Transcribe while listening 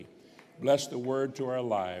Bless the word to our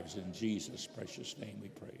lives. In Jesus' precious name we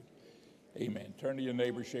pray. Amen. Turn to your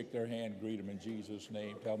neighbor, shake their hand, greet them in Jesus'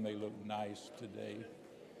 name. Tell them they look nice today.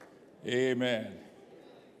 Amen.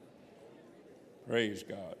 Praise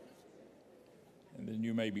God. And then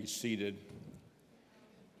you may be seated.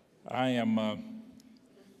 I am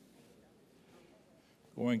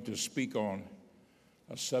going to speak on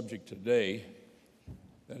a subject today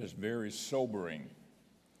that is very sobering.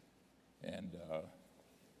 And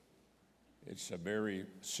it's a very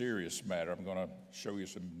serious matter. I'm going to show you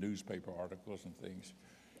some newspaper articles and things.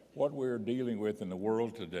 What we're dealing with in the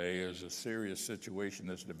world today is a serious situation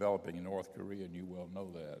that's developing in North Korea, and you well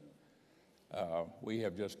know that. We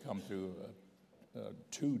have just come through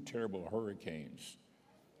two terrible hurricanes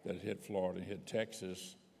that hit Florida and hit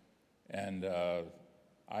Texas, and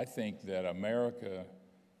I think that America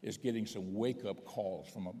is getting some wake-up calls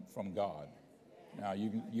from God. Now, you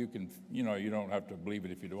don't have to believe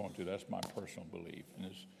it if you don't want to. That's my personal belief, and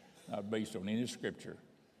it's not based on any scripture.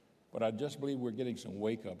 But I just believe we're getting some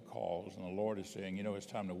wake-up calls, and the Lord is saying, it's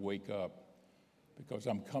time to wake up because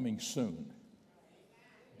I'm coming soon.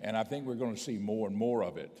 And I think we're going to see more and more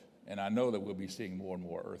of it. And I know that we'll be seeing more and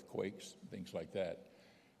more earthquakes, things like that.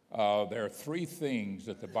 There are three things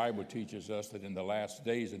that the Bible teaches us that in the last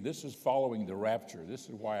days, and this is following the rapture. This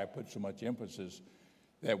is why I put so much emphasis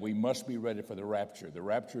that we must be ready for the rapture. The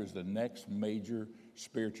rapture is the next major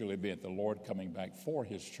spiritual event, the Lord coming back for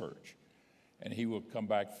his church. And he will come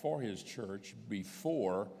back for his church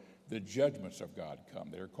before the judgments of God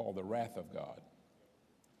come. They're called the wrath of God.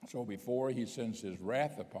 So before he sends his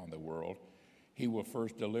wrath upon the world, he will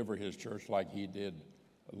first deliver his church like he did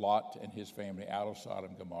Lot and his family out of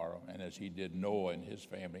Sodom and Gomorrah, and as he did Noah and his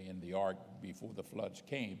family in the ark before the floods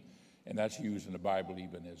came. And that's used in the Bible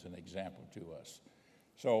even as an example to us.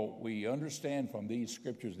 So we understand from these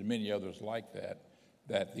scriptures and many others like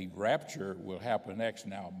that the rapture will happen next.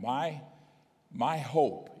 Now, my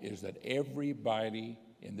hope is that everybody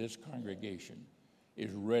in this congregation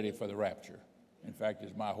is ready for the rapture. In fact,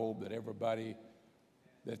 it's my hope that everybody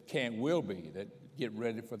that will be, that get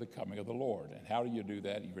ready for the coming of the Lord. And how do you do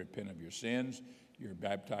that? You repent of your sins, you're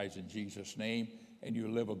baptized in Jesus' name, and you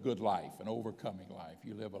live a good life, an overcoming life.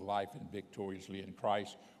 You live a life victoriously in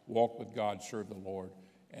Christ, walk with God, serve the Lord,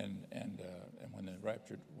 and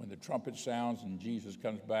when the trumpet sounds and Jesus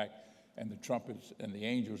comes back, and the trumpets and the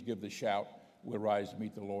angels give the shout, we'll rise to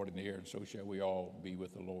meet the Lord in the air, and so shall we all be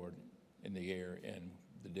with the Lord in the air, and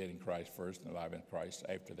the dead in Christ first and alive in Christ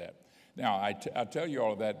after that. Now, I tell you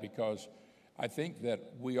all of that because I think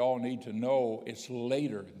that we all need to know it's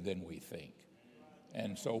later than we think.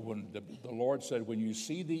 And so when the Lord said, when you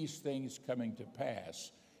see these things coming to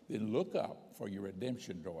pass, then look up, for your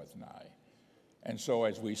redemption draweth nigh. And so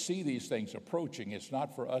as we see these things approaching, it's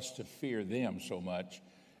not for us to fear them so much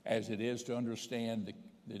as it is to understand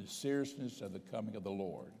the seriousness of the coming of the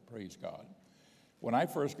Lord. Praise God. When I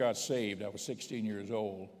first got saved, I was 16 years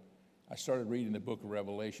old. I started reading the book of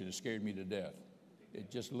Revelation. It scared me to death. It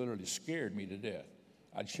just literally scared me to death.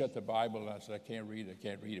 I'd shut the Bible and I'd say, I can't read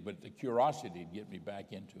it. But the curiosity would get me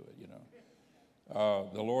back into it,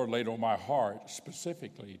 The Lord laid on my heart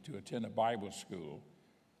specifically to attend a Bible school,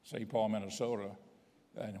 St. Paul, Minnesota.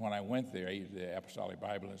 And when I went there, the Apostolic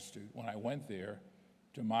Bible Institute, when I went there,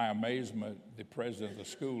 to my amazement, the president of the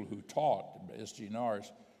school who taught, S.G.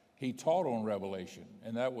 Norris, he taught on Revelation.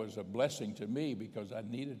 And that was a blessing to me because I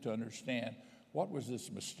needed to understand what was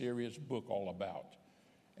this mysterious book all about.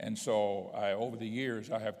 And so over the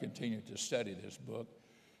years, I have continued to study this book,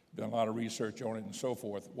 done a lot of research on it and so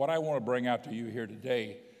forth. What I want to bring out to you here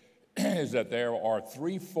today is that there are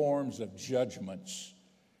three forms of judgments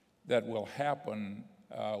that will happen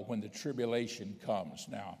when the tribulation comes.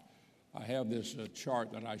 Now, I have this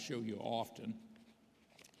chart that I show you often,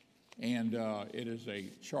 and it is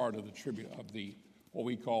a chart of what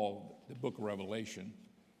we call the book of Revelation.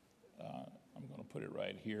 I'm going to put it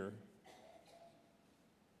right here.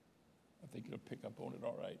 I think it'll pick up on it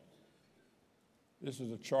all right. This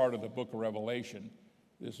is a chart of the book of Revelation.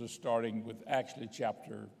 This is starting with actually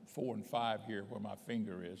chapter 4 and 5 here where my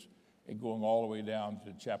finger is, and going all the way down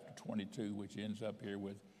to chapter 22, which ends up here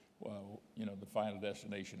with, the final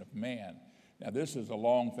destination of man. Now, this is a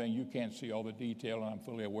long thing. You can't see all the detail, and I'm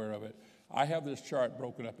fully aware of it. I have this chart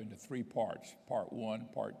broken up into three parts, part 1,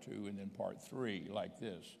 part 2, and then part 3, like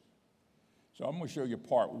this. So I'm going to show you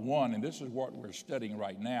part 1, and this is what we're studying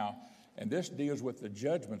right now. And this deals with the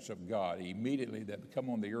judgments of God immediately that come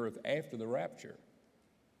on the earth after the rapture.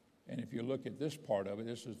 And if you look at this part of it,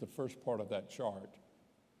 this is the first part of that chart.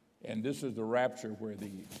 And this is the rapture where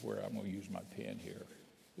I'm going to use my pen here.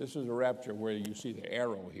 This is the rapture where you see the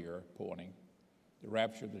arrow here pointing. the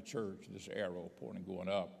rapture of the church, this arrow pointing going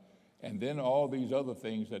up. And then all these other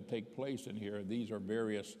things that take place in here, these are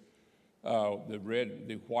various,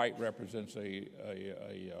 the white represents a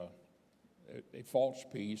false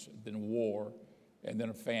peace, then war, and then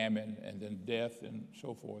a famine, and then death, and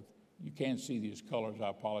so forth. You can't see these colors. I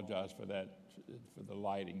apologize for that, for the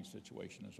lighting situation and so